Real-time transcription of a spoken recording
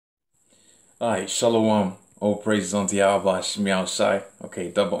Alright, Shalom. All praises unto Yahweh Shai. Okay,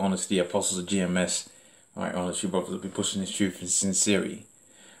 double honors to the apostles of GMS. Alright, honest you brothers will be pushing this truth in sincerity.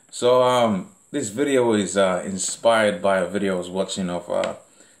 So this video is inspired by a video I was watching of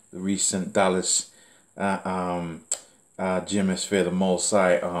the recent Dallas GMS Fair the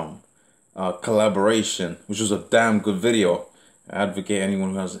Multi collaboration, which was a damn good video. I advocate anyone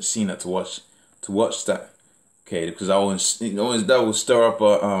who hasn't seen it to watch that. Okay, because that will stir up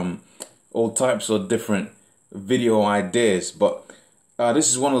all types of different video ideas. But this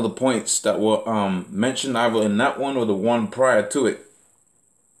is one of the points that were mentioned either in that one or the one prior to it.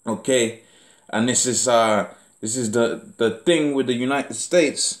 Okay, and this is the thing with the United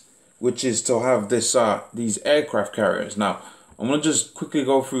States, which is to have these aircraft carriers. Now I'm gonna just quickly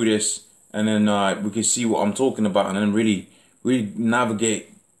go through this, and then we can see what I'm talking about, and then really navigate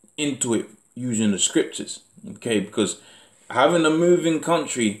into it using the scriptures. Okay, because having a moving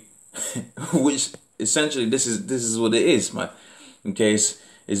country, which essentially this is what it is, man. Okay,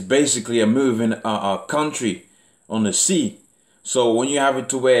 it's basically a moving country on the sea. So when you have it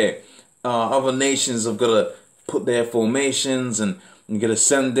to where other nations have got to put their formations and you got to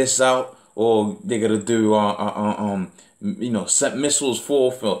send this out, or they got to do set missiles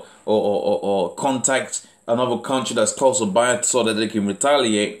forth or contact another country that's closer by so that they can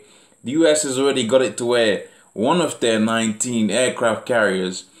retaliate. The US has already got it to where one of their 19 aircraft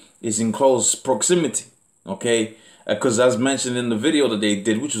carriers is in close proximity, okay? Because as mentioned in the video that they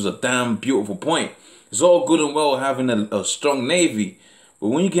did, which was a damn beautiful point, it's all good and well having a strong navy, but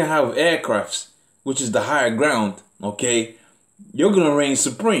when you can have aircrafts, which is the higher ground, okay, you're gonna reign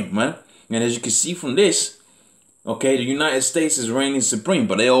supreme, man. And as you can see from this, okay, the United States is reigning supreme,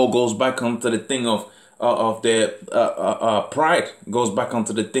 but it all goes back onto the thing of their pride. It goes back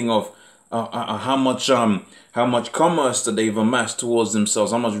onto the thing of how much commerce that they've amassed towards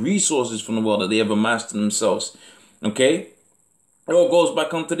themselves, how much resources from the world that they have amassed to themselves. Okay, it all goes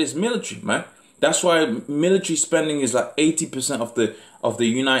back onto this military, man. That's why military spending is like 80% of the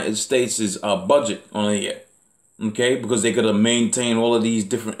United States' budget on a year. Okay, because they gotta maintain all of these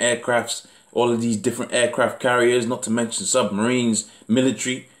different aircrafts, all of these different aircraft carriers, not to mention submarines,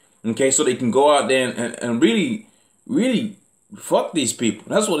 military. Okay, so they can go out there and really fuck these people.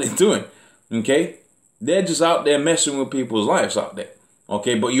 That's what they're doing. Okay, they're just out there messing with people's lives out there.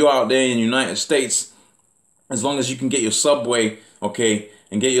 Okay, but you're out there in the United States, as long as you can get your Subway, okay,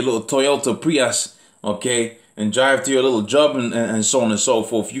 and get your little Toyota Prius, okay, and drive to your little job and so on and so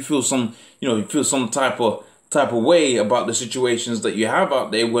forth. You feel some type of way about the situations that you have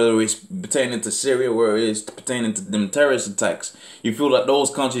out there, whether it's pertaining to Syria, whether it's pertaining to them terrorist attacks. You feel that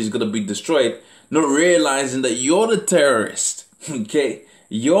those countries are gonna be destroyed, not realizing that you're the terrorist. Okay,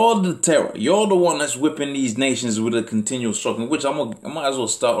 you're the terror. You're the one that's whipping these nations with a continual struggle. Which I might as well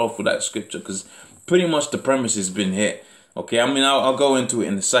start off with that scripture, because pretty much the premise has been hit. Okay, I mean I'll go into it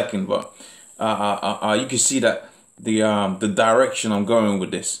in a second, but you can see that the direction I'm going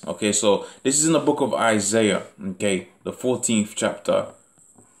with this. Okay, so this is in the book of Isaiah, okay, the 14th chapter,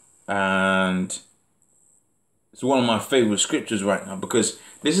 and it's one of my favorite scriptures right now, because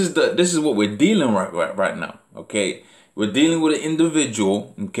this is what we're dealing right now. Okay, we're dealing with an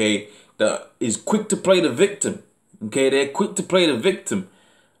individual, okay, that is quick to play the victim. Okay, they're quick to play the victim,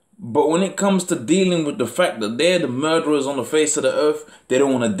 but when it comes to dealing with the fact that they're the murderers on the face of the earth, they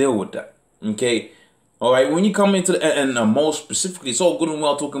don't want to deal with that. Okay. All right, when you come into and more specifically, it's all good and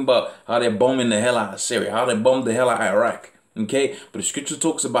well talking about how they're bombing the hell out of Syria, how they bombed the hell out of Iraq, okay? But the scripture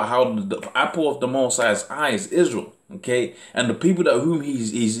talks about how the apple of the Most High's eye is Israel, okay? And the people that whom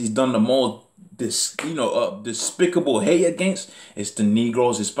he's done the more despicable hate against is the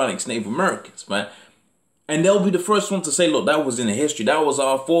Negroes, Hispanics, Native Americans, man. And they'll be the first one to say, look, that was in the history, that was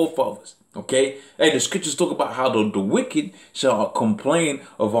our forefathers. Okay, hey, the scriptures talk about how the wicked shall complain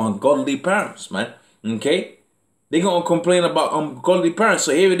of ungodly parents, man. Okay, they're gonna complain about ungodly parents.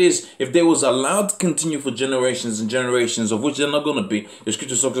 So here it is. If they was allowed to continue for generations and generations, of which they're not gonna be, the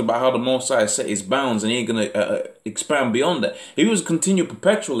scripture talks about how the Most High set his bounds and he ain't gonna expand beyond that. If he was to continue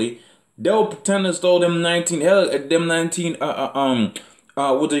perpetually, they'll pretend as though them 19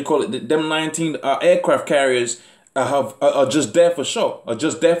 aircraft carriers are just there for show, are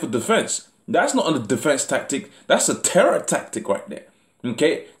just there for defense. That's not a defense tactic. That's a terror tactic right there.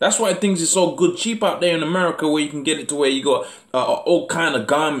 Okay, that's why things are so good cheap out there in America, where you can get it to where you got all kind of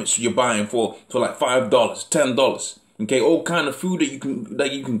garments you're buying for like $5, $10. Okay, all kind of food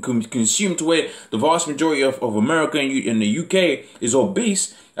that you can consume, to where the vast majority of America and the UK is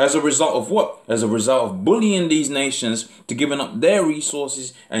obese as a result of what? As a result of bullying these nations to giving up their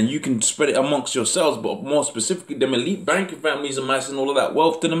resources, and you can spread it amongst yourselves, but more specifically them elite banking families amassing all of that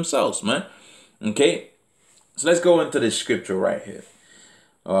wealth to themselves, man. Okay, so let's go into this scripture right here.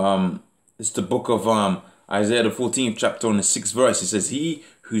 It's the book of Isaiah, the 14th chapter, on the 6th verse. It says, "He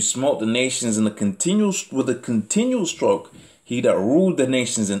who smote the nations with a continual stroke, he that ruled the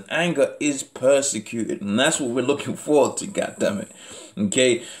nations in anger is persecuted." And that's what we're looking forward to, goddammit.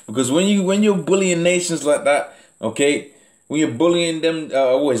 Okay, because when you're bullying nations like that, okay, when you're bullying them,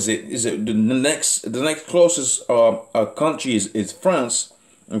 what is it? Is it the next closest country is France?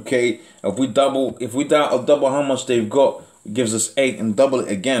 Okay, if we double how much they've got, it gives us 8, and double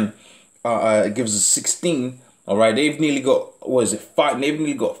it again, it gives us 16. All right, they've nearly got, what is it, 5? They've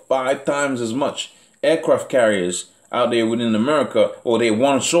nearly got 5 times as much aircraft carriers out there within America, or they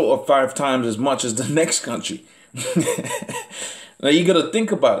one short of 5 times as much as the next country. Now you gotta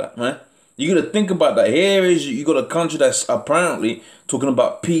think about that, man. You gotta think about that. Here is, you got a country that's apparently talking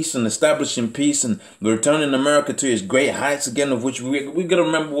about peace and establishing peace and returning America to its great heights again, of which we gotta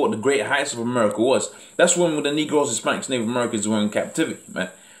remember what the great heights of America was. That's when the Negroes, Hispanics, Native Americans were in captivity, man.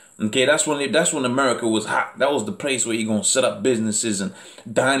 Okay, that's when America was hot. That was the place where you're gonna set up businesses and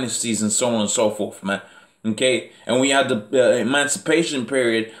dynasties and so on and so forth, man. Okay, and we had the emancipation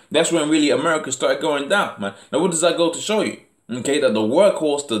period. That's when really America started going down, man. Now, what does that go to show you? Okay, that the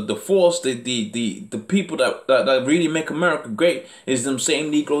workhorse, the force, the people that really make America great is them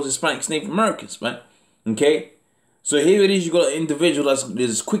same Negroes, Hispanics, Native Americans, man. Okay, so here it is. You got an individual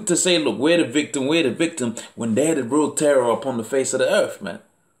that's quick to say, "Look, we're the victim, when they're the real terror upon the face of the earth, man."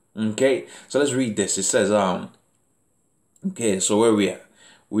 Okay, so let's read this. It says, okay, so where we at?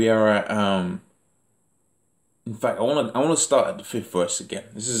 We are at in fact, I wanna start at the 5th verse again.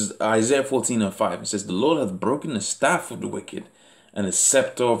 This is Isaiah 14:5. It says, "The Lord hath broken the staff of the wicked and the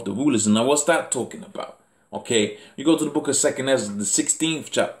scepter of the rulers." And now what's that talking about? Okay, you go to the book of 2nd Ezra, the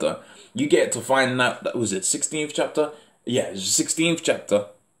 16th chapter. You get to find out, that was it, 16th chapter? Yeah, it's the 16th chapter.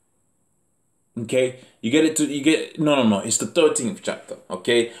 Okay, no, it's the 13th chapter.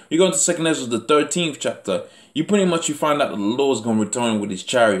 Okay, you go into 2nd Ezra, the 13th chapter. You find out that the Lord's gonna return with his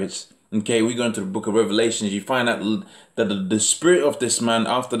chariots. Okay, we go into the book of Revelations. You find out that the spirit of this man,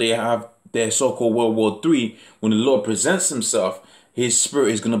 after they have their so-called World War III, when the Lord presents himself, his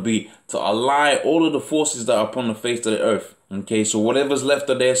spirit is going to be to ally all of the forces that are upon the face of the earth. Okay, so whatever's left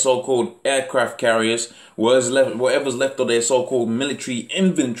of their so-called aircraft carriers, whatever's left of their so-called military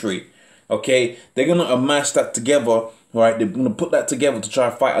inventory, okay, they're going to amass that together, right? They're going to put that together to try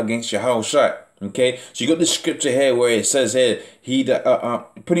to fight against Yahushua. Okay, so you got this scripture here where it says here, he that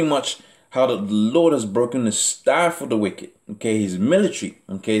pretty much how the Lord has broken the staff of the wicked. Okay, his military.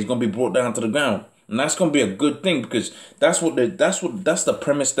 Okay, he's gonna be brought down to the ground, and that's gonna be a good thing, because that's the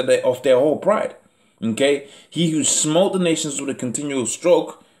premise of their whole pride. Okay, he who smote the nations with a continual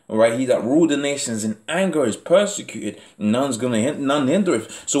stroke. All right, he that ruled the nations in anger is persecuted. None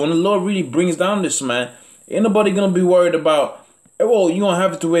hindereth. So when the Lord really brings down this man, ain't nobody gonna be worried about. Well, you're going to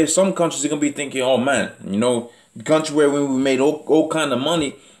have it to where some countries are going to be thinking, "Oh, man, you know, the country where we made all kind of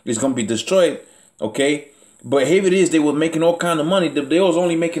money is going to be destroyed." Okay? But here it is, they were making all kind of money. They was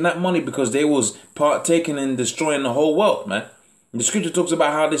only making that money because they was partaking in destroying the whole world, man. The scripture talks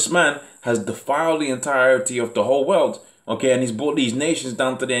about how this man has defiled the entirety of the whole world. Okay, and he's brought these nations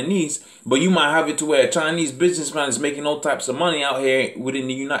down to their knees. But you might have it to where a Chinese businessman is making all types of money out here within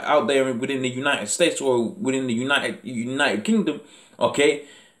the United States or within the United Kingdom. Okay,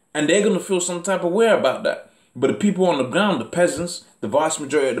 and they're gonna feel some type of way about that. But the people on the ground, the peasants, the vast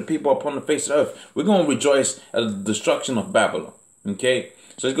majority of the people upon the face of the earth, we're gonna rejoice at the destruction of Babylon. Okay,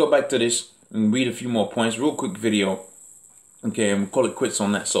 so let's go back to this and read a few more points. Real quick video. Okay, and we'll call it quits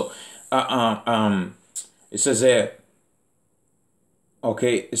on that. So, it says here.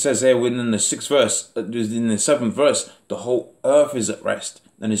 Okay, it says here within the 6th verse, in the 7th verse, the whole earth is at rest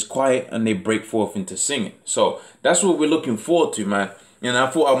and is quiet, and they break forth into singing. So that's what we're looking forward to, man. And I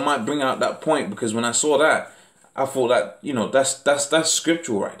thought I might bring out that point, because when I saw that, I thought that, you know, that's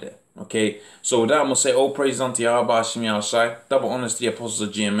scriptural right there. Okay, so with that, I'm gonna say all praise unto Yahweh Hashem Yahushai. Double honors to the apostles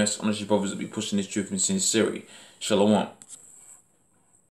of GMS. Honors you brothers that be pushing this truth in sincerity. Shalom.